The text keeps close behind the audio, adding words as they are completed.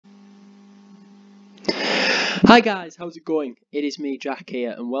Hi guys, how's it going? It is me, Jack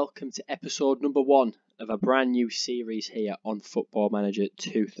here, and welcome to episode number 1 of a brand new series here on Football Manager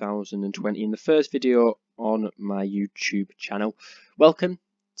 2020, and the first video on my YouTube channel. Welcome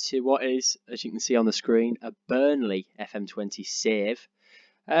to what is, as you can see on the screen, a Burnley FM20 save.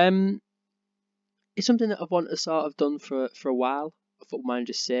 It's something that I've wanted to sort of done for a while, a Football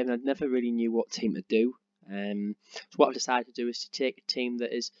Manager save, and I never really knew what team to do. So what I've decided to do is to take a team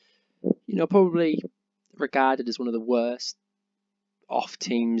that is, probably regarded as one of the worst off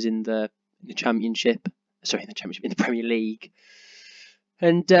teams in the Championship, in the Premier League,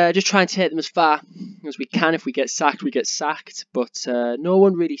 and just try and take them as far as we can. If we get sacked, we get sacked, but no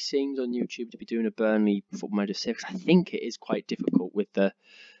one really seems on YouTube to be doing a Burnley Football Manager save. I think it is quite difficult with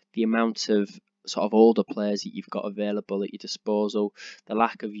the amount of sort of older players that you've got available at your disposal, the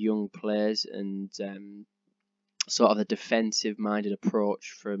lack of young players, and sort of the defensive-minded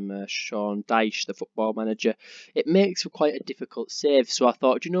approach from Sean Dyche, the Football Manager. It makes for quite a difficult save. So I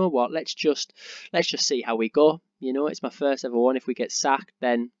thought, you know what? Let's just see how we go. It's my first ever one. If we get sacked,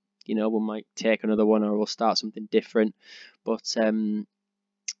 then we might take another one, or we'll start something different. But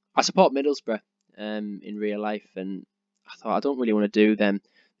I support Middlesbrough in real life, and I thought I don't really want to do them.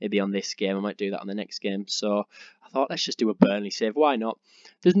 Maybe on this game, I might do that on the next game. So I thought, let's just do a Burnley save. Why not?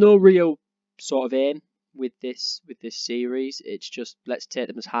 There's no real sort of aim with this series. It's just, let's take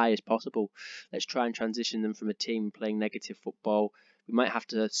them as high as possible. Let's try and transition them from a team playing negative football. We might have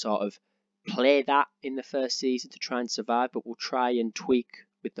to sort of play that in the first season to try and survive, but we'll try and tweak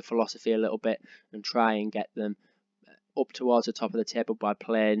with the philosophy a little bit and try and get them up towards the top of the table by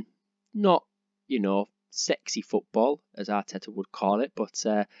playing not, sexy football, as Arteta would call it, but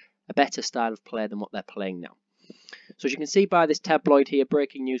a better style of play than what they're playing now. So as you can see by this tabloid here,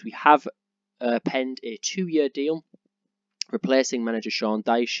 breaking news, we have penned a 2-year deal replacing manager Sean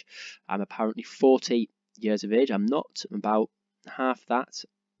Dyche. I'm apparently 40 years of age. I'm not. I'm about half that,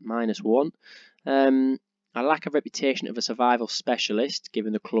 -1. I lack a reputation of a survival specialist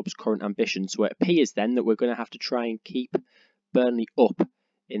given the club's current ambition, so it appears then that we're going to have to try and keep Burnley up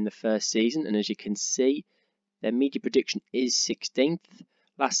in the first season, and as you can see, their media prediction is 16th.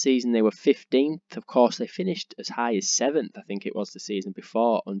 Last season they were 15th. Of course, they finished as high as 7th, I think it was the season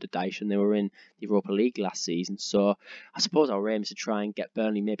before under Dyche, and they were in the Europa League last season. So I suppose our aim is to try and get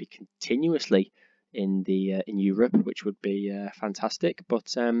Burnley maybe continuously in Europe, which would be fantastic.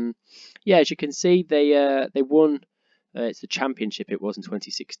 But yeah, as you can see, they won. It's the Championship. It was in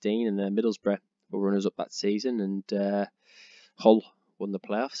 2016, and Middlesbrough were runners up that season, and Hull won the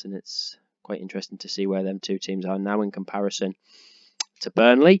playoffs, and it's quite interesting to see where them two teams are now in comparison to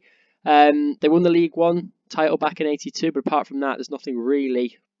Burnley. They won the League One title back in '82, but apart from that, there's nothing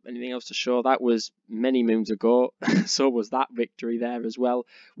really, anything else to show. That was many moons ago. So was that victory there as well.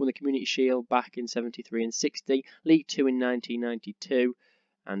 Won the Community Shield back in '73 and '60, League Two in 1992,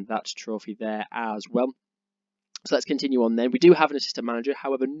 and that's trophy there as well. So let's continue on then. We do have an assistant manager,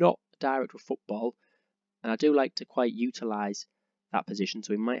 however, not a director of football, and I do like to quite utilise that position,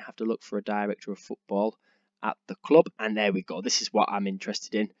 so we might have to look for a director of football at the club. And there we go. This is what I'm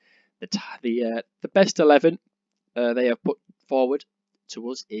interested in. The best 11 they have put forward to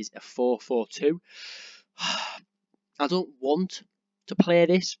us is a 4-4-2. I don't want to play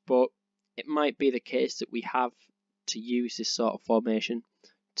this, but it might be the case that we have to use this sort of formation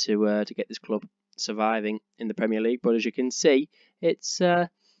to get this club surviving in the Premier League. But as you can see, it's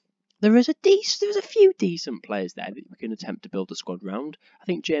there's a few decent players there that we can attempt to build a squad round. I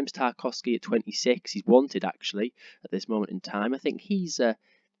think James Tarkowski at 26, he's wanted actually at this moment in time. I think he's an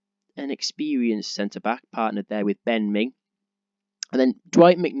experienced centre-back, partnered there with Ben Mee. And then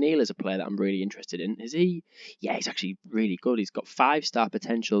Dwight McNeil is a player that I'm really interested in. Is he? Yeah, he's actually really good. He's got 5-star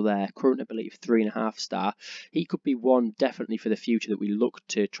potential there. Current ability of 3.5-star. He could be one definitely for the future that we look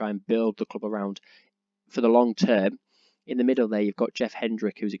to try and build the club around for the long term. In the middle there, you've got Jeff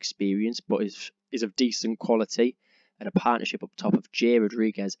Hendrick, who's experienced but is of decent quality, and a partnership up top of Jay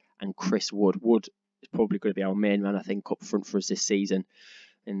Rodriguez and Chris Wood. Wood is probably going to be our main man, I think, up front for us this season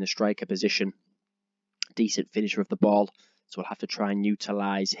in the striker position. Decent finisher of the ball, so we'll have to try and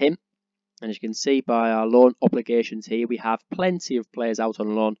utilise him. And as you can see by our loan obligations here, we have plenty of players out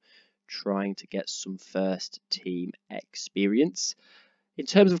on loan trying to get some first team experience. In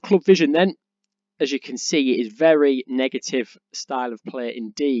terms of club vision then, as you can see, it is very negative style of play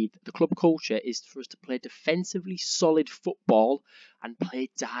indeed. The club culture is for us to play defensively solid football and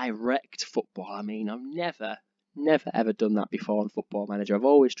play direct football. I mean, I've never ever done that before on Football Manager. I've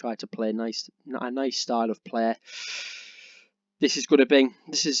always tried to play a nice style of play. This is going to be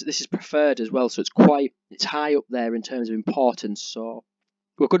this is preferred as well, so it's high up there in terms of importance. So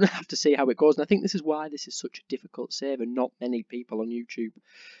we're going to have to see how it goes. And I think this is why this is such a difficult save, and not many people on YouTube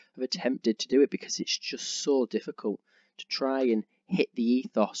have attempted to do it, because it's just so difficult to try and hit the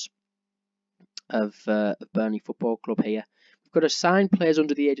ethos of Burnley Football Club here. We've got to sign players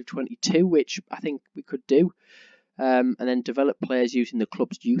under the age of 22, which I think we could do, and then develop players using the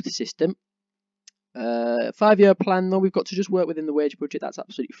club's youth system. 5-year plan though, we've got to just work within the wage budget. That's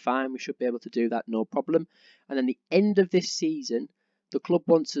absolutely fine. We should be able to do that, no problem. And then the end of this season, the club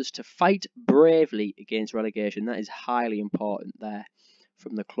wants us to fight bravely against relegation. That is highly important there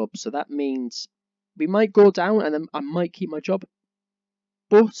from the club. So that means we might go down, and then I might keep my job,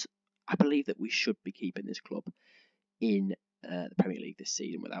 but I believe that we should be keeping this club in the Premier League this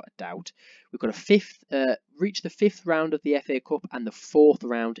season without a doubt. We've got reach the 5th round of the FA Cup and the 4th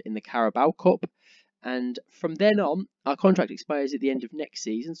round in the Carabao Cup. And from then on, our contract expires at the end of next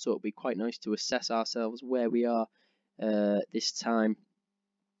season, so it'll be quite nice to assess ourselves where we are this time,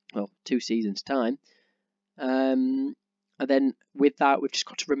 well, 2 seasons' time. And then with that, we've just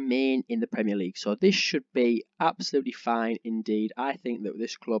got to remain in the Premier League. So this should be absolutely fine indeed. I think that with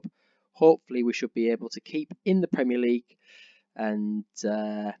this club, hopefully we should be able to keep in the Premier League, and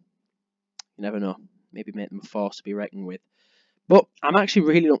you never know, maybe make them a force to be reckoned with. But I'm actually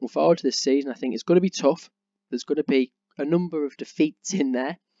really looking forward to this season. I think it's going to be tough. There's going to be a number of defeats in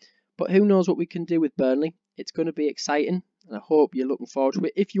there, but who knows what we can do with Burnley. It's going to be exciting, and I hope you're looking forward to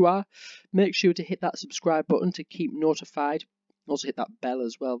it. If you are, make sure to hit that subscribe button to keep notified. Also hit that bell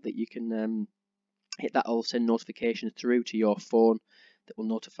as well, that you can hit that. I'll send notifications through to your phone that will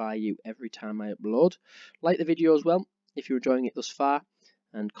notify you every time I upload. Like the video as well if you're enjoying it thus far,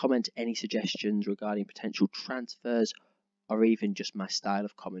 and comment any suggestions regarding potential transfers, or even just my style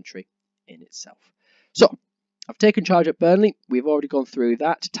of commentary in itself. So, I've taken charge at Burnley. We've already gone through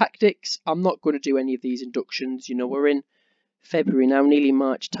that. Tactics, I'm not going to do any of these inductions. You know, we're in February now, nearly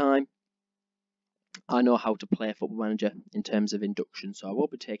March time. I know how to play a Football Manager in terms of induction, so I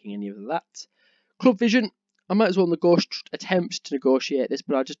won't be taking any of that. Club vision, I might as well attempt to negotiate this,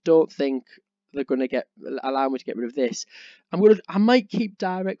 but I just don't think they're going to allow me to get rid of this. I might keep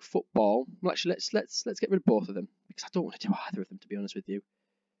direct football. Well, actually, let's get rid of both of them, because I don't want to do either of them, to be honest with you.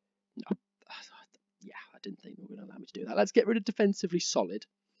 No, yeah, I didn't think they were going to allow me to do that. Let's get rid of defensively solid.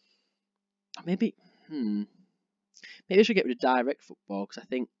 Maybe I should get rid of direct football, because I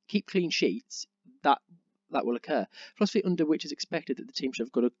think keep clean sheets. That will occur. Philosophy under which is expected that the team should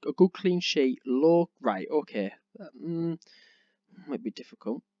have got a good clean sheet. Right, okay. Might be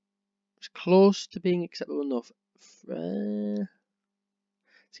difficult. It's close to being acceptable enough. Let's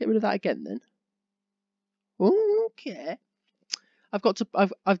get rid of that again then. Okay.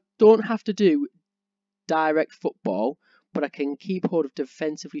 I don't have to do direct football, but I can keep hold of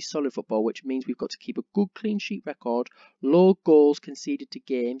defensively solid football, which means we've got to keep a good clean sheet record, low goals conceded to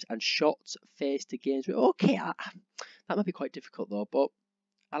games, and shots faced to games. Okay, that might be quite difficult though, but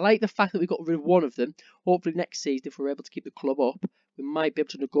I like the fact that we got rid of one of them. Hopefully next season, if we're able to keep the club up, we might be able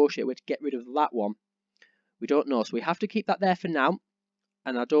to negotiate a way to get rid of that one. We don't know, so we have to keep that there for now.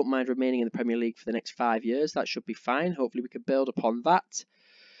 And I don't mind remaining in the Premier League for the next 5 years. That should be fine. Hopefully we can build upon that.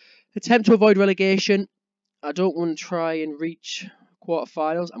 Attempt to avoid relegation. I don't want to try and reach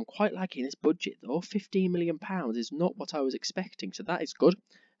quarterfinals. I'm quite liking this budget though. £15 million is not what I was expecting, so that is good.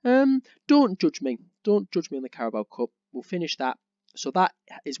 Don't judge me. Don't judge me on the Carabao Cup. We'll finish that. So that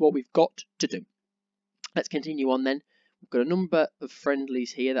is what we've got to do. Let's continue on then. We've got a number of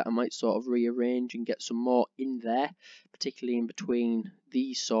friendlies here that I might sort of rearrange and get some more in there, particularly in between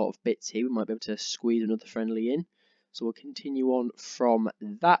these sort of bits here. We might be able to squeeze another friendly in. So we'll continue on from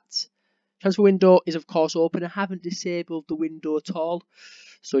that. Transfer window is of course open. I haven't disabled the window at all.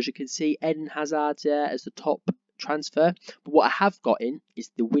 So as you can see, Eden Hazard's there as the top transfer. But what I have got in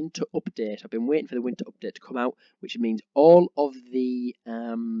is the winter update. I've been waiting for the winter update to come out, which means all of the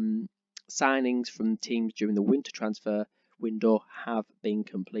signings from teams during the winter transfer window have been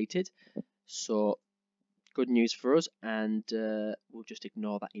completed. So good news for us, and we'll just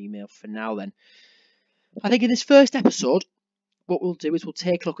ignore that email for now then. I think in this first episode, what we'll do is we'll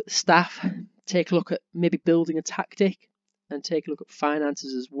take a look at the staff, take a look at maybe building a tactic, and take a look at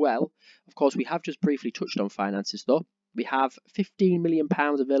finances as well. Of course, we have just briefly touched on finances though. We have £15 million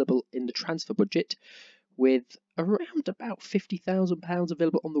available in the transfer budget, with around about £50,000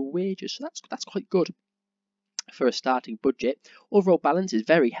 available on the wages. So that's quite good for a starting budget. Overall balance is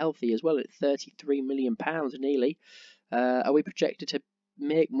very healthy as well at £33 million nearly. Are we projected to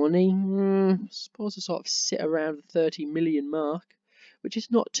make money? I suppose to sort of sit around the 30 million mark, which is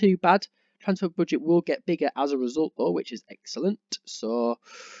not too bad. Transfer budget will get bigger as a result though, which is excellent. So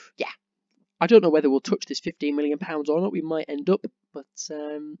yeah, I don't know whether we'll touch this £15 million or not. We might end up, but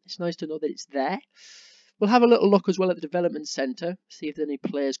it's nice to know that it's there. We'll have a little look as well at the development centre, see if there's any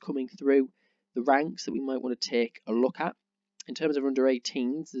players coming through the ranks that we might want to take a look at. In terms of under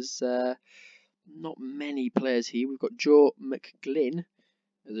 18s, there's not many players here. We've got Joe McGlynn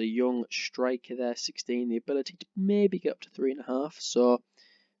as a young striker there, 16, the ability to maybe get up to 3.5, so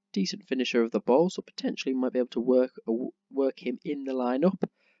decent finisher of the ball, so potentially might be able to work him in the lineup.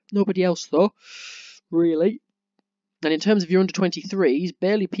 Nobody else though, really. And in terms of your under 23s,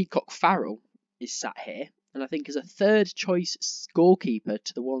 Bailey Peacock Farrell is sat here, and I think as a third choice goalkeeper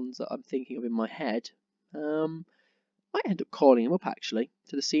to the ones that I'm thinking of in my head, might end up calling him up actually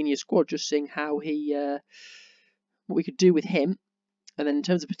to the senior squad, just seeing how he, what we could do with him. And then in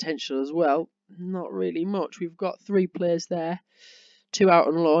terms of potential as well, not really much. We've got 3 players there, 2 out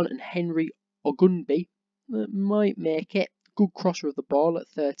on loan, and Henry Ogunbi that might make it. Good crosser of the ball at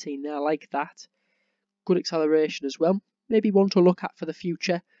 13 there, I like that. Good acceleration as well. Maybe one to look at for the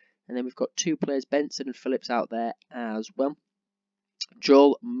future. And then we've got 2 players, Benson and Phillips, out there as well.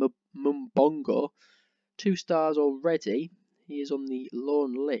 Joel Mumbongo, 2 stars already. He is on the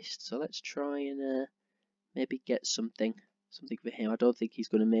loan list, so let's try and maybe get something for him. I don't think he's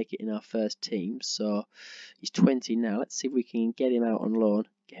going to make it in our first team, so he's 20 now. Let's see if we can get him out on loan,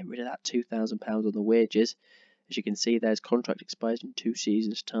 get rid of that £2,000 on the wages. As you can see, their contract expires in 2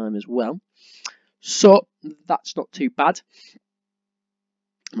 seasons' time as well, so that's not too bad.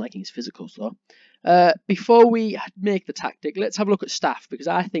 I'm liking his physicals though. Before we make the tactic, let's have a look at staff, because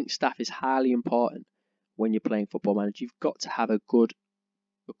I think staff is highly important when you're playing Football Manager. You've got to have a good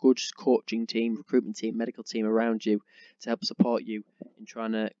coaching team, recruitment team, medical team around you to help support you in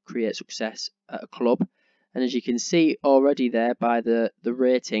trying to create success at a club. And as you can see already there by the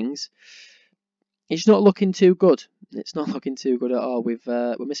ratings, it's not looking too good. It's not looking too good at all.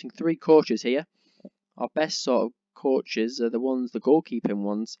 We're missing 3 coaches here. Our best sort of coaches are the goalkeeping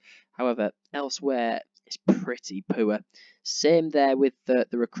ones. However, elsewhere it's pretty poor. Same there with the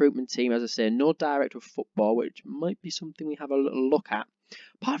recruitment team. As I say, no director of football, which might be something we have a little look at.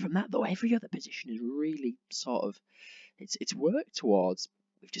 Apart from that though, every other position is really sort of, it's worked towards.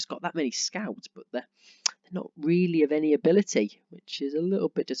 We've just got that many scouts, but they're not really of any ability, which is a little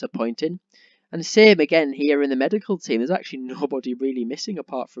bit disappointing. And the same again here in the medical team. There's actually nobody really missing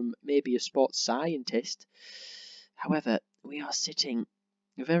apart from maybe a sports scientist. However, we are sitting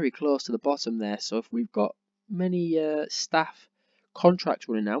very close to the bottom there, so if we've got many staff contracts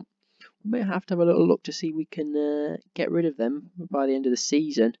running out, we may have to have a little look to see if we can get rid of them by the end of the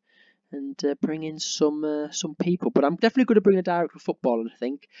season and bring in some people. But I'm definitely going to bring a director of football, I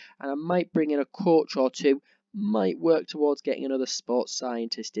think, and I might bring in a coach or 2. Might work towards getting another sports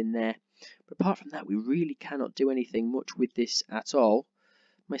scientist in there. But apart from that, we really cannot do anything much with this at all.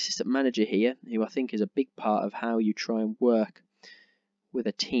 My assistant manager here, who I think is a big part of how you try and work with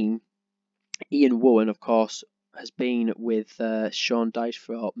a team, Ian Wowen, of course, has been with Sean Dyche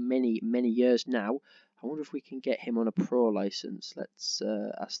for many years now. I wonder if we can get him on a pro license. Let's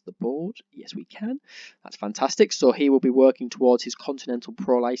ask the board. Yes, we can. That's fantastic. So he will be working towards his Continental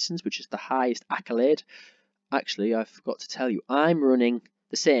Pro license, which is the highest accolade. Actually, I forgot to tell you, I'm running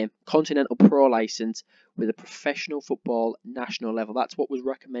the same Continental Pro license with a professional football national level. That's what was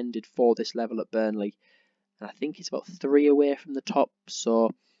recommended for this level at Burnley. And I think it's about 3 away from the top, so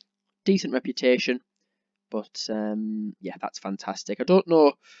decent reputation. But yeah, that's fantastic. I don't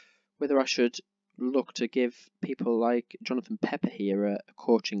know whether I should look to give people like Jonathan Pepper here a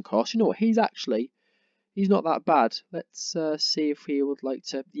coaching course. You know what, he's not that bad. Let's see if he would like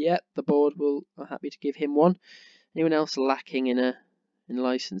to. Yeah, the board are happy to give him one. Anyone else lacking in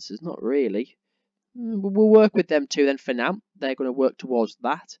licenses? Not really. We'll work with them too then for now. They're going to work towards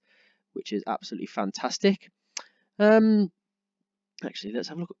that, which is absolutely fantastic. Actually, let's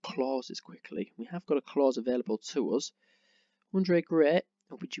have a look at clauses quickly. We have got a clause available to us. Andre Gray,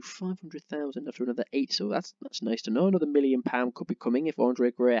 we do 500,000 after another 8, so that's nice to know. Another £1 million could be coming if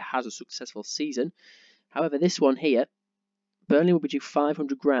Andre Gray has a successful season. However, this one here, Burnley will be due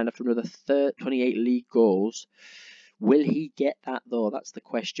 500 grand after another 28 league goals. Will he get that though? That's the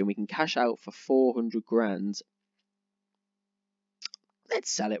question. We can cash out for 400 grand.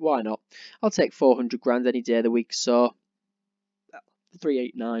 Let's sell it. Why not? I'll take 400 grand any day of the week. So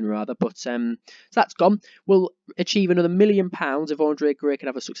 389 rather. But so that's gone. We'll achieve another £1 million if Andre Gray can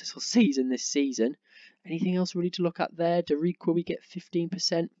have a successful season this season. Anything else we need to look at there? Deriqua, we get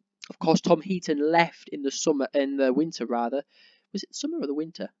 15%. Of course, Tom Heaton left in the winter rather. Was it summer or the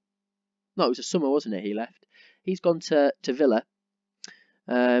winter? No, it was the summer, wasn't it? He left. He's gone to Villa.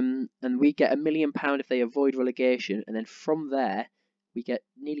 And we get £1 million if they avoid relegation. And then from there, We get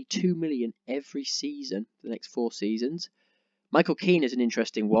nearly 2 million every season for the next 4 seasons. Michael Keane is an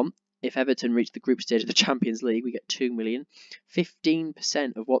interesting one. If Everton reach the group stage of the Champions League, we get 2 million.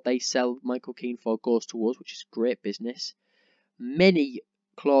 15% of what they sell Michael Keane for goes to us, which is great business. Many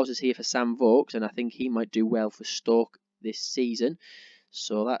clauses here for Sam Vokes, and I think he might do well for Stoke this season.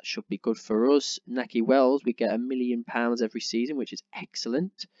 So that should be good for us. Naki Wells, we get £1 million every season, which is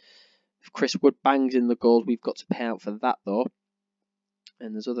excellent. If Chris Wood bangs in the goals, we've got to pay out for that though.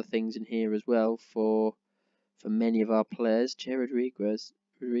 And there's other things in here as well for many of our players. Jay Rodriguez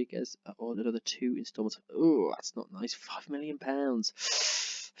ordered another 2 installments. Oh, that's not nice. £5 million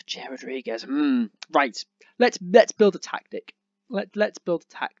for Jay Rodriguez. Right, let's build a tactic. Let's build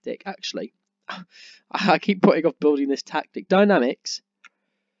a tactic. Actually, I keep putting off building this tactic. Dynamics.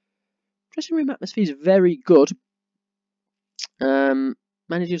 Dressing room atmosphere is very good.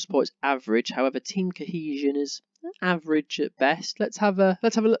 Managerial support is average. However, team cohesion is average at best. Let's have a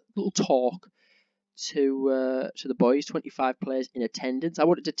little talk to the boys. 25 players in attendance. I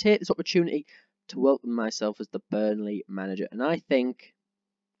wanted to take this opportunity to welcome myself as the Burnley manager, and I think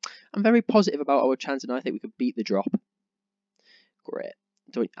I'm very positive about our chance, and I think we could beat the drop. Great.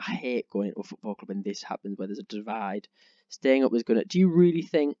 I hate going into a football club when this happens, where there's a divide. Staying up is gonna. Do you really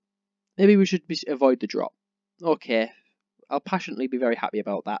think maybe we should avoid the drop? Okay, I'll passionately be very happy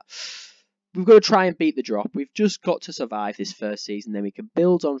about that. We've got to try and beat the drop. We've just got to survive this first season, then we can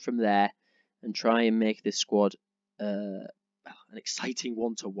build on from there and try and make this squad an exciting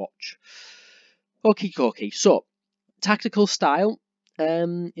one to watch. Okie dokie. So, tactical style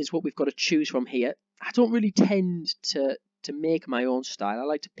is what we've got to choose from here. I don't really tend to make my own style. I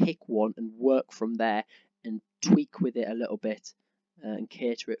like to pick one and work from there and tweak with it a little bit and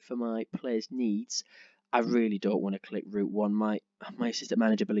cater it for my players' needs. I really don't want to click Route 1. My assistant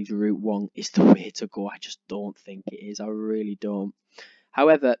manager believes Route 1 is the way to go. I just don't think it is. I really don't.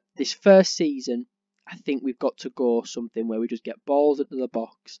 However, this first season, I think we've got to go something where we just get balls into the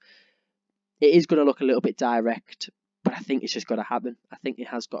box. It is going to look a little bit direct, but I think it's just got to happen. I think it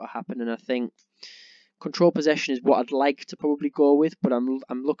has got to happen, and I think control possession is what I'd like to probably go with, but I'm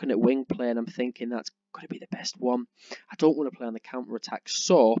looking at wing play and I'm thinking that's going to be the best one. I don't want to play on the counter attack,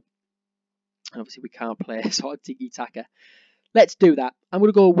 so obviously we can't play sort of tiki-taka. Let's do that. I'm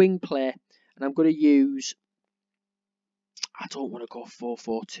going to go wing play, and I'm going to use. I don't want to go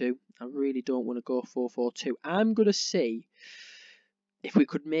 4-4-2. I really don't want to go 4-4-2. I'm going to see if we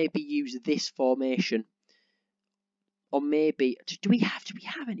could maybe use this formation. Or maybe do we have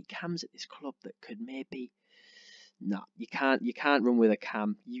any cams at this club that could maybe? No, you can't run with a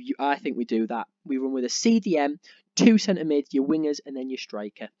cam. I think we do that. We run with a CDM, 2 centre mids, your wingers, and then your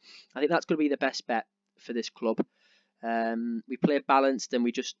striker. I think that's going to be the best bet for this club. We play balanced, and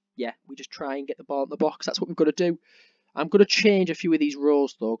we just try and get the ball in the box. That's what we've got to do. I'm going to change a few of these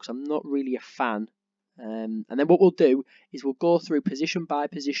roles though, because I'm not really a fan. And then what we'll do is we'll go through position by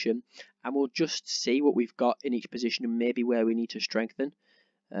position, and we'll just see what we've got in each position and maybe where we need to strengthen.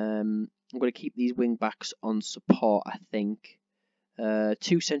 I'm going to keep these wing backs on support, I think.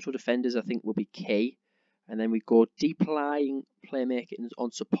 2 central defenders, I think, will be key. And then we go deep lying playmaking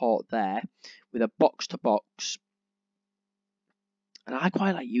on support there with a box to box. And I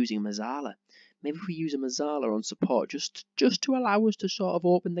quite like using Mazzala. Maybe if we use a Mazzala on support just to allow us to sort of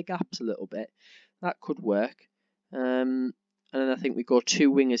open the gaps a little bit. That could work. And then I think we go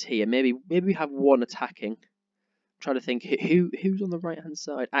 2 wingers here. Maybe we have 1 attacking. Try to think who's on the right hand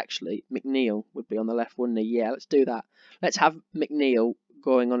side. Actually, McNeil would be on the left, wouldn't he? Yeah, let's do that. Let's have McNeil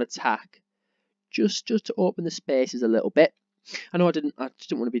going on attack, just to open the spaces a little bit. I know I just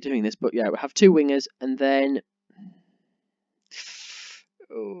didn't want to be doing this, but yeah, we'll have 2 wingers, and then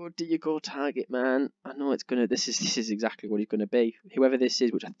oh, do you go target man? I know it's gonna. This is exactly what he's gonna be. Whoever this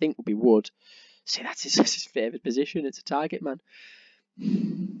is, which I think will be Wood. See, that's his favourite position. It's a target man.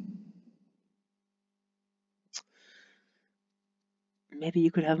 Maybe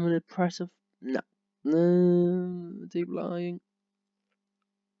you could have him an impressive. No, deep lying.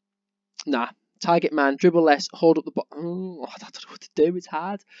 Nah, target man, dribble less, hold up the ball. Oh, I don't know what to do. It's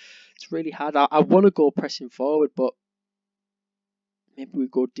hard. It's really hard. I want to go pressing forward, but maybe we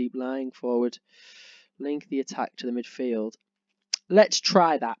go deep lying forward. Link the attack to the midfield. Let's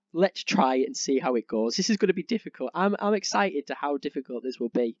try that. Let's try it and see how it goes. This is going to be difficult. I'm excited to how difficult this will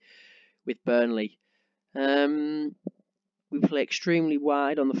be with Burnley. We play extremely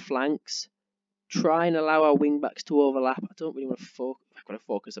wide on the flanks. Try and allow our wing backs to overlap. I don't really want to focus. We've got to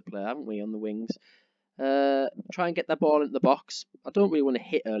focus a player, haven't we, on the wings? Try and get the ball into the box. I don't really want to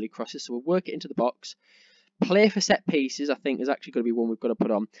hit early crosses, so we'll work it into the box. Play for set pieces, I think, is actually going to be one we've got to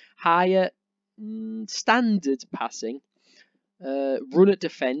put on. Higher standard passing. Run at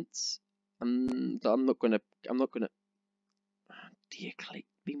defence. I'm not gonna. Do you click?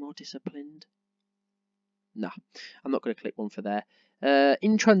 Be more disciplined. Nah, I'm not gonna click one for there.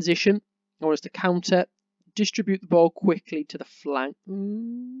 In transition, I want us to counter, distribute the ball quickly to the flank.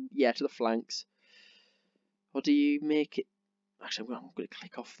 Yeah, to the flanks. Or do you make it? Actually, I'm going to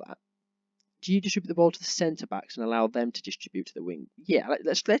click off that. Do you distribute the ball to the centre backs and allow them to distribute to the wing? Yeah,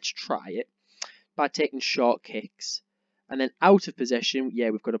 let's try it by taking short kicks, and then out of possession. Yeah,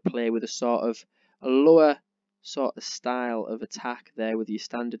 we've got to play with a lower sort of style of attack there with your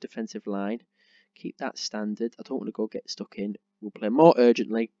standard defensive line. Keep that standard. I don't want to go get stuck in. We'll play more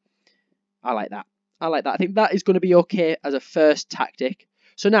urgently. I like that. I think that is going to be okay as a first tactic.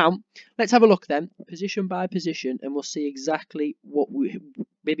 So now, let's have a look then, position by position, and we'll see exactly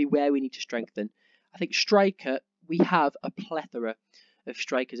maybe where we need to strengthen. I think striker, we have a plethora of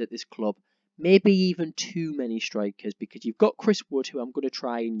strikers at this club. Maybe even too many strikers, because you've got Chris Wood, who I'm going to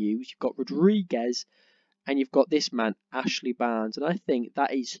try and use. You've got Rodriguez, and you've got this man, Ashley Barnes. And I think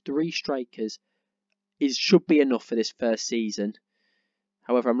that is 3 strikers should be enough for this first season.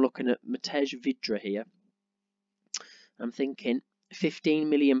 However, I'm looking at Matej Vidra here. I'm thinking £15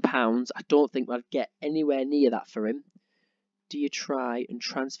 million. I don't think I'd get anywhere near that for him. Do you try and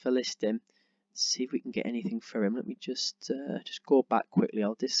transfer list him? See if we can get anything for him. Let me just go back quickly.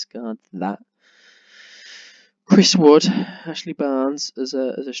 I'll discard that. Chris Wood, Ashley Barnes as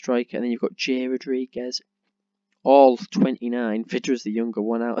a striker, and then you've got Jay Rodriguez, all 29. Vidra's the younger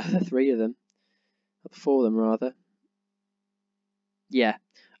one out of the 3 of them. 4 of them rather. Yeah,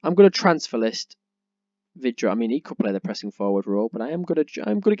 I'm going to transfer list Vidra. I mean, he could play the pressing forward role, but I'm going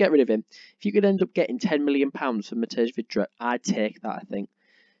to get rid of him. If you could end up getting £10 million for Matej Vidra, I'd take that, I think.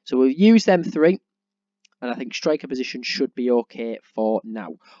 So we'll use them 3, and I think striker position should be okay for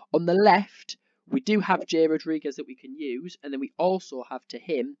now. On the left, we do have Jay Rodriguez that we can use, and then we also have to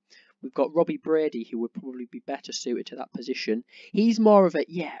him, we've got Robbie Brady, who would probably be better suited to that position. He's more of a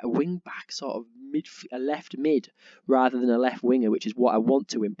wing back, sort of a left mid, rather than a left winger, which is what I want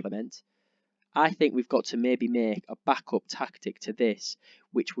to implement. I think we've got to maybe make a backup tactic to this,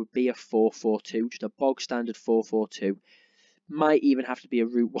 which would be a 4-4-2, just a bog standard 4-4-2. Might even have to be a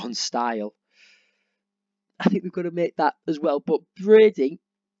Route 1 style. I think we've got to make that as well. But Brady,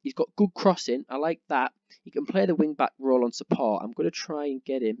 he's got good crossing. I like that. He can play the wing back role on support. I'm going to try and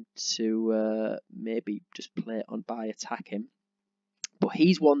get him to maybe just play it on by attacking. But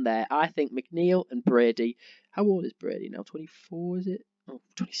he's one there. I think McNeil and Brady. How old is Brady now? 24, is it? Oh,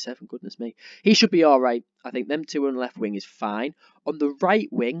 27, goodness me. He should be alright. I think them 2 on the left wing is fine. On the right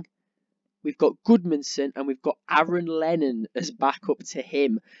wing, we've got Goodmanson and we've got Aaron Lennon as backup to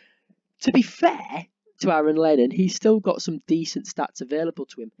him. To be fair to Aaron Lennon, he's still got some decent stats available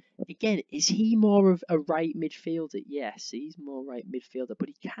to him. Again, is he more of a right midfielder? Yes, he's more right midfielder, but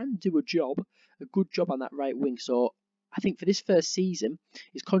he can do a good job on that right wing. So I think for this first season,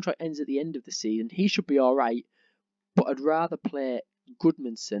 his contract ends at the end of the season. He should be alright, but I'd rather play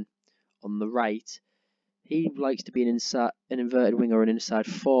Goodmanson on the right. He likes to be an inverted winger or an inside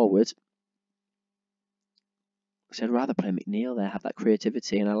forward. So I'd rather play McNeil there, have that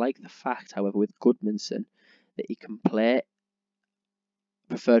creativity. And I like the fact, however, with Goodmanson, that he can play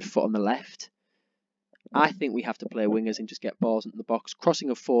preferred foot on the left. I think we have to play wingers and just get balls into the box. Crossing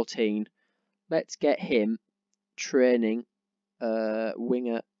of 14. Let's get him training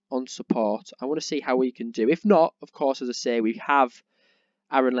winger on support. I want to see how we can do. If not, of course, as I say, we have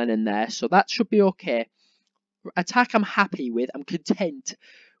Aaron Lennon there. So that should be okay. Attack I'm happy with. I'm content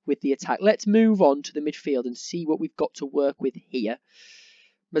with the attack. Let's move on to the midfield and see what we've got to work with here.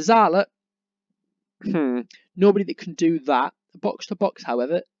 Mazzala. Nobody that can do that. Box to box,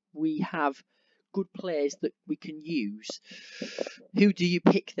 however, we have good players that we can use. Who do you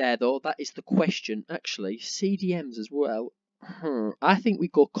pick there, though? That is the question. Actually, CDMs as well. I think we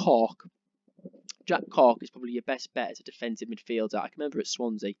go Cork. Jack Cork is probably your best bet as a defensive midfielder. I can remember at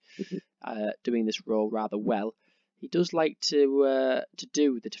Swansea doing this role rather well. He does like to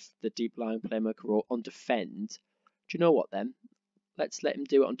do the deep line playmaker role on defend. Do you know what then? Let's let him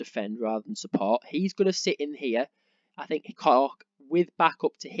do it on defend rather than support. He's going to sit in here. I think Cork, with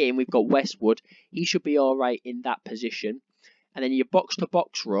backup to him, we've got Westwood. He should be alright in that position. And then your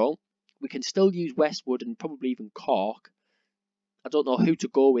box-to-box role, we can still use Westwood and probably even Cork. I don't know who to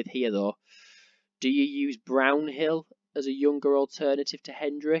go with here, though. Do you use Brownhill as a younger alternative to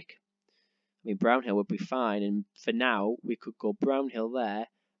Hendrick? I mean, Brownhill would be fine, and for now, we could go Brownhill there,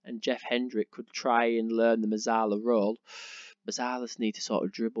 and Jeff Hendrick could try and learn the Mazzala role. Mazzalas need to sort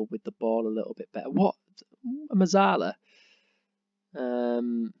of dribble with the ball a little bit better. What? A Mazzala?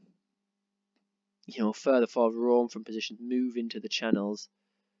 further forward, roam from position, move into the channels.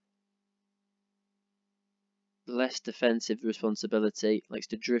 Less defensive responsibility, likes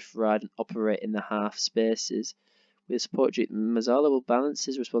to drift, ride, and operate in the half spaces. With support, Mazzala will balance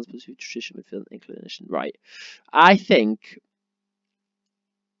his responsibility with traditional midfield inclination. Right. I think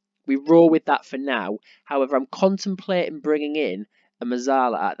we roll with that for now. However, I'm contemplating bringing in a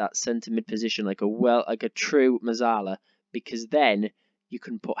Mazzala at that centre mid position, like a true Mazzala, because then you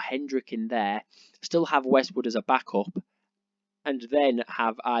can put Hendrick in there, still have Westwood as a backup, and then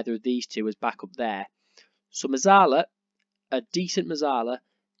have either of these two as backup there. So Mazzala, a decent Mazzala,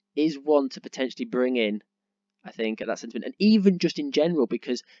 is one to potentially bring in, I think, at that sentiment, and even just in general,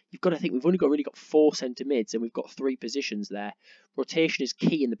 because you've got to think we've only really got 4 centre mids and we've got 3 positions there. Rotation is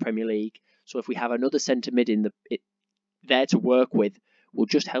key in the Premier League, so if we have another centre mid there to work with, will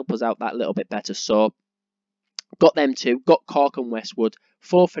just help us out that little bit better. So got them two, got Cork and Westwood.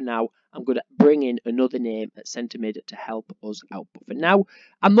 4 for now. I'm going to bring in another name at centre mid to help us out. But for now,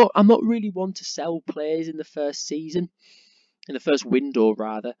 I'm not really one to sell players in the first season, in the first window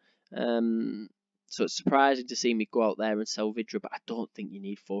rather. So it's surprising to see me go out there and sell Vidra, but I don't think you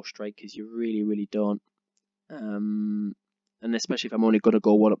need 4 strikers. You really, really don't. And especially if I'm only going to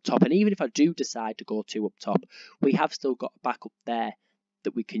go 1 up top. And even if I do decide to go 2 up top, we have still got a backup there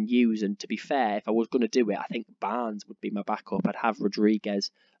that we can use. And to be fair, if I was going to do it, I think Barnes would be my backup. I'd have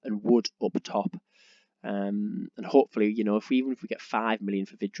Rodriguez and Wood up top. And hopefully, even if we get 5 million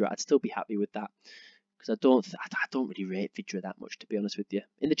for Vidra, I'd still be happy with that. Because I don't really rate Vidra that much, to be honest with you.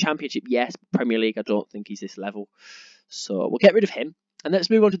 In the Championship, yes. Premier League, I don't think he's this level. So we'll get rid of him. And let's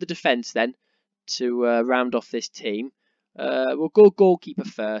move on to the defence then, to round off this team. We'll go goalkeeper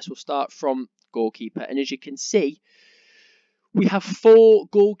first. We'll start from goalkeeper. And as you can see, we have 4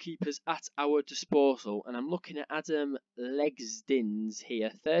 goalkeepers at our disposal. And I'm looking at Adam Legsdins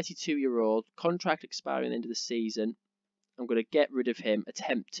here, 32-year-old, contract expiring at the end of the season. I'm going to get rid of him,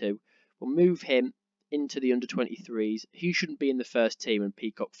 attempt to. We'll move him into the under-23s. He shouldn't be in the first team, and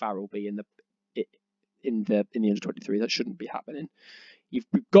Peacock Farrell be in the under-23s. That shouldn't be happening. We've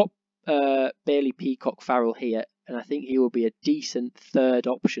got Bailey Peacock Farrell here, and I think he will be a decent third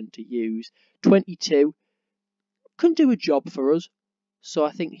option to use. 22, can do a job for us. So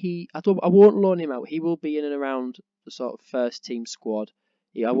I think I won't loan him out. He will be in and around the sort of first team squad.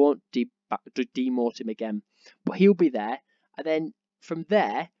 I won't demote him again, but he'll be there. And then from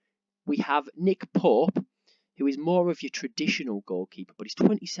there, we have Nick Pope, who is more of your traditional goalkeeper, but he's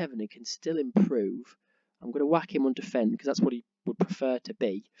 27 and can still improve. I'm going to whack him on defend because that's what he would prefer to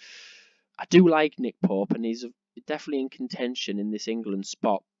be. I do like Nick Pope, and he's definitely in contention in this England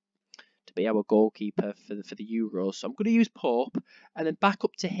spot to be our goalkeeper for the Euros. So I'm going to use Pope, and then back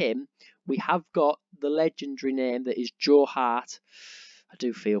up to him, we have got the legendary name that is Joe Hart. I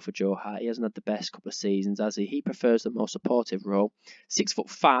do feel for Joe Hart. He hasn't had the best couple of seasons, has he? He prefers the more supportive role.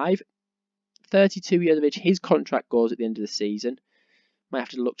 6'5", 32 years of age. His contract goes at the end of the season. Might have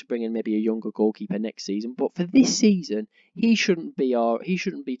to look to bring in maybe a younger goalkeeper next season. But for this season, he shouldn't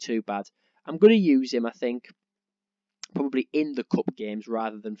be too bad. I'm going to use him, I think, probably in the cup games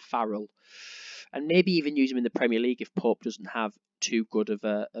rather than Farrell, and maybe even use him in the Premier League if Pope doesn't have too good of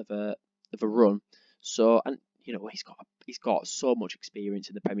a run. So, and he's got so much experience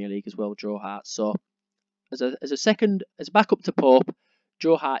in the Premier League as well, Joe Hart. So as a backup to Pope,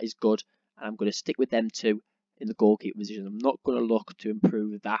 Joe Hart is good, and I'm going to stick with them two in the goalkeeper position. I'm not going to look to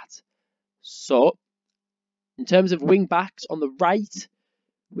improve that. So in terms of wing backs on the right,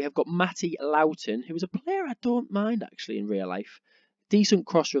 we have got Matty Loughton, who is a player I don't mind actually in real life. Decent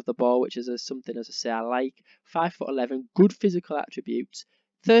crosser of the ball, which is something, as I say, I like. 5'11", good physical attributes.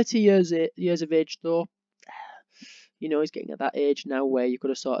 30 years of age though. He's getting at that age now where you've got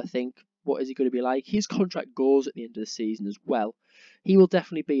to sort of think, what is he going to be like? His contract goes at the end of the season as well. He will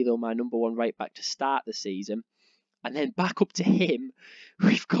definitely be, though, my number 1 right back to start the season. And then back up to him,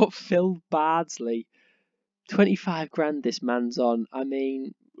 we've got Phil Bardsley. 25 grand this man's on. I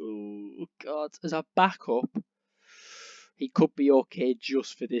mean, oh God, as a backup, he could be okay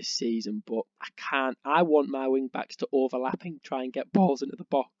just for this season, but I want my wing backs to overlap and try and get balls into the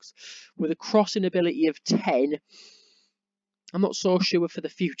box. With a crossing ability of 10, I'm not so sure for the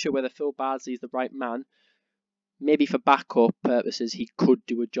future whether Phil Bardsley is the right man. Maybe for backup purposes, he could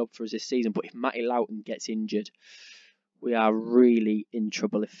do a job for us this season, but if Matty Loughton gets injured, we are really in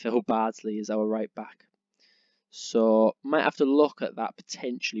trouble if Phil Bardsley is our right back. So, might have to look at that,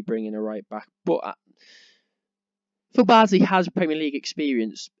 potentially bringing a right back. But Phil Bardsley has Premier League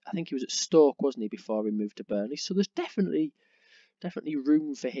experience. I think he was at Stoke, wasn't he, before he moved to Burnley. So there's definitely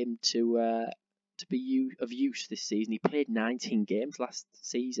room for him to be of use this season. He played 19 games last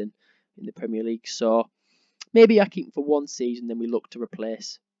season. in the Premier League. So maybe I keep him for one season, then we look to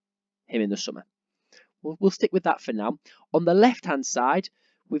replace him in the summer. We'll stick with that for now. On the left-hand side,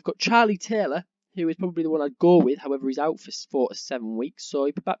 we've got Charlie Taylor, who is probably the one I'd go with. However, he's out for 4 to 7 weeks, so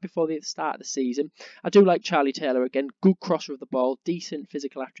he'll be back before the start of the season. I do like Charlie Taylor again. Good crosser of the ball, decent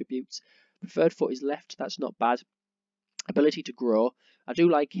physical attributes. Preferred foot is left, that's not bad. Ability to grow, I do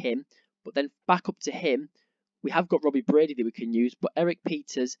like him. But then back up to him, we have got Robbie Brady that we can use, but Eric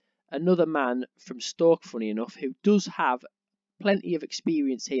Peters, another man from Stoke, funny enough, who does have plenty of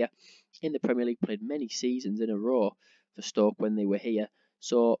experience here in the Premier League, played many seasons in a row for Stoke when they were here.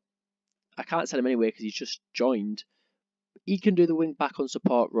 So I can't sell him anyway because he's just joined. He can do the wing back on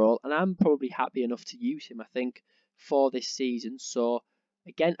support role, and I'm probably happy enough to use him, I think, for this season. So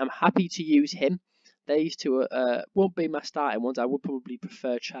again, I'm happy to use him. These two won't be my starting ones. I would probably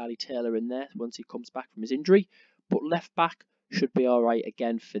prefer Charlie Taylor in there once he comes back from his injury. But left back should be alright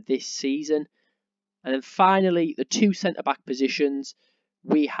again for this season. And then finally, the 2 centre-back positions,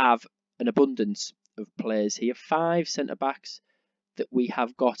 we have an abundance of players here. 5 centre-backs that we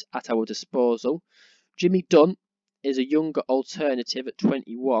have got at our disposal. Jimmy Dunn is a younger alternative at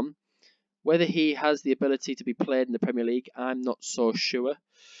 21. Whether he has the ability to be played in the Premier League, I'm not so sure.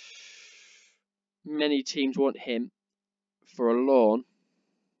 Many teams want him for a loan.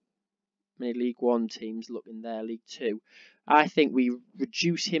 Many League 1 teams look in there, League 2. I think we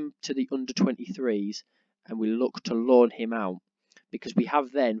reduce him to the under-23s and we look to loan him out, because we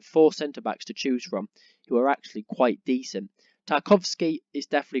have then 4 centre-backs to choose from who are actually quite decent. Tarkowski is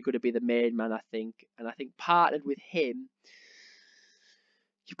definitely going to be the main man, I think, and I think partnered with him,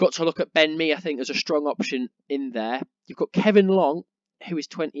 you've got to look at Ben Mee, I think, as a strong option in there. You've got Kevin Long, who is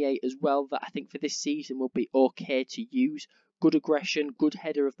 28 as well, that I think for this season will be okay to use. Good aggression, good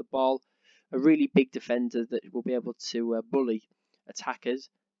header of the ball, a really big defender that will be able to bully attackers.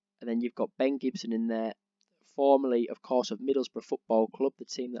 And then you've got Ben Gibson in there, formerly, of course, of Middlesbrough Football Club, the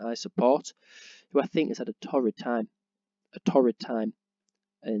team that I support, who I think has had a torrid time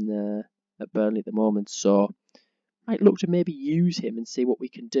in at Burnley at the moment. So might look to maybe use him and see what we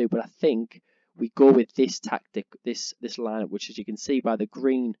can do. But I think we go with this tactic, this lineup, which, as you can see by the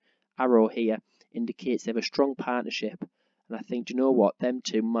green arrow here, indicates they have a strong partnership. And I think, do you know what, them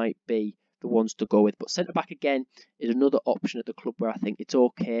two might be the ones to go with. But centre back again is another option at the club where I think it's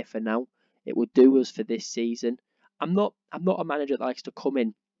okay for now. It will do us for this season. I'm not a manager that likes to come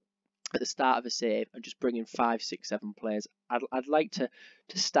in at the start of a save and just bring in 5, 6, 7 players. I'd like to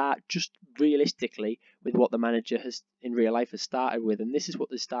start just realistically with what the manager has in real life has started with, and this is what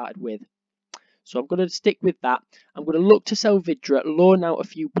they started with. So I'm going to stick with that. I'm going to look to sell Vidra, loan out a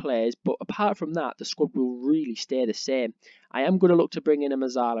few players, but apart from that, the squad will really stay the same. I am going to look to bring in a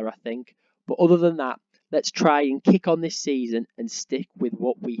Mazzala, I think, but other than that, let's try and kick on this season and stick with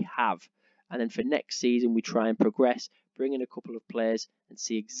what we have. And then for next season, we try and progress, bring in a couple of players and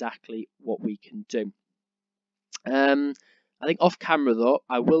see exactly what we can do. I think off camera though,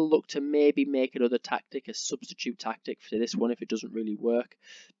 I will look to maybe make another tactic, a substitute tactic for this one if it doesn't really work.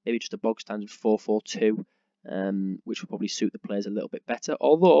 Maybe just a bog standard 4-4-2, which will probably suit the players a little bit better.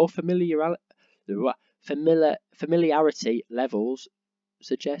 Although familiarity levels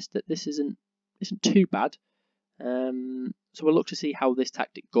suggest that this isn't too bad. So we'll look to see how this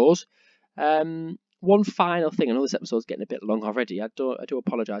tactic goes. One final thing, I know this episode's getting a bit long already. I do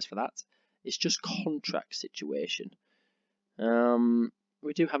apologise for that. It's just contract situation.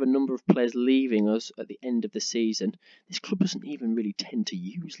 We do have a number of players leaving us at the end of the season. This club doesn't even really tend to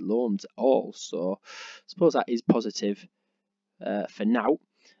use loans at all, so I suppose that is positive for now.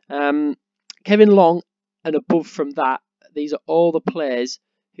 Kevin Long and above from that, these are all the players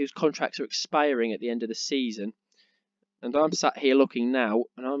whose contracts are expiring at the end of the season. And I'm sat here looking now,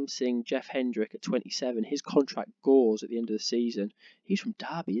 and I'm seeing Jeff Hendrick at 27. His contract goes at the end of the season. He's from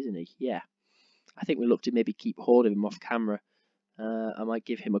Derby, isn't he? Yeah. I think we look to maybe keep hold of him off camera. I might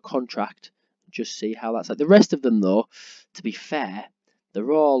give him a contract, just see how that's like. The rest of them, though, to be fair,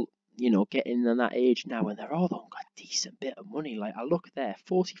 they're all, getting on that age now, and they're all on a decent bit of money. Like, I look there,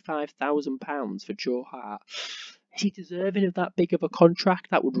 £45,000 for Joe Hart. Is he deserving of that big of a contract?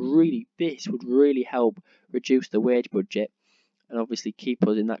 This would really help reduce the wage budget and obviously keep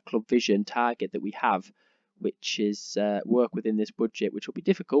us in that club vision target that we have, which is work within this budget, which will be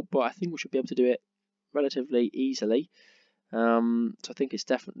difficult, but I think we should be able to do it relatively easily. So I think it's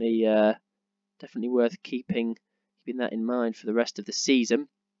definitely worth keeping that in mind for the rest of the season.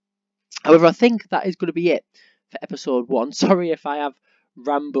 However, I think that is going to be it for episode 1. Sorry if I have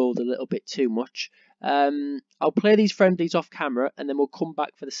rambled a little bit too much. I'll play these friendlies off camera, and then we'll come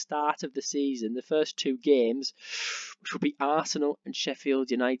back for the start of the season. The first 2 games, which will be Arsenal and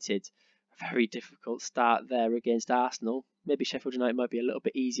Sheffield United. A very difficult start there against Arsenal. Maybe Sheffield United might be a little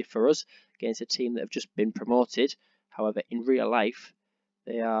bit easier for us against a team that have just been promoted. However, in real life,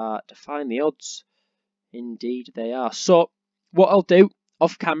 they are defying the odds. Indeed, they are. So, what I'll do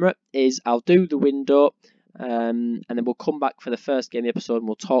off camera is I'll do the window, and then we'll come back for the first game of the episode and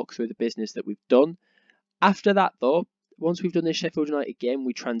we'll talk through the business that we've done. After that, though, once we've done this Sheffield United game,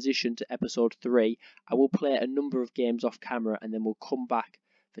 we transition to episode 3. I will play a number of games off camera, and then we'll come back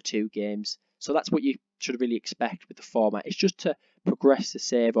for 2 games. So that's what you should really expect with the format. It's just to progress the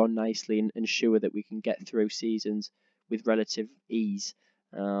save on nicely and ensure that we can get through seasons with relative ease.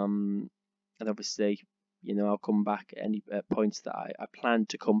 And obviously, I'll come back at any points that I plan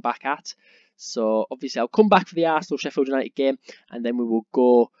to come back at. So obviously I'll come back for the Arsenal-Sheffield United game, and then we will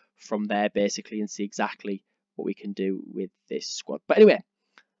go from there basically and see exactly what we can do with this squad. But anyway,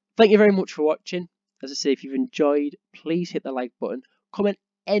 thank you very much for watching. As I say, if you've enjoyed, please hit the like button. Comment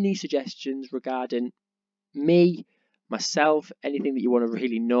any suggestions regarding me, myself, anything that you want to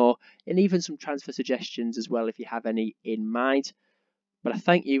really know, and even some transfer suggestions as well if you have any in mind. But I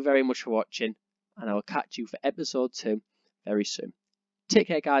thank you very much for watching, and I will catch you for episode 2 very soon. Take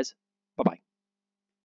care, guys.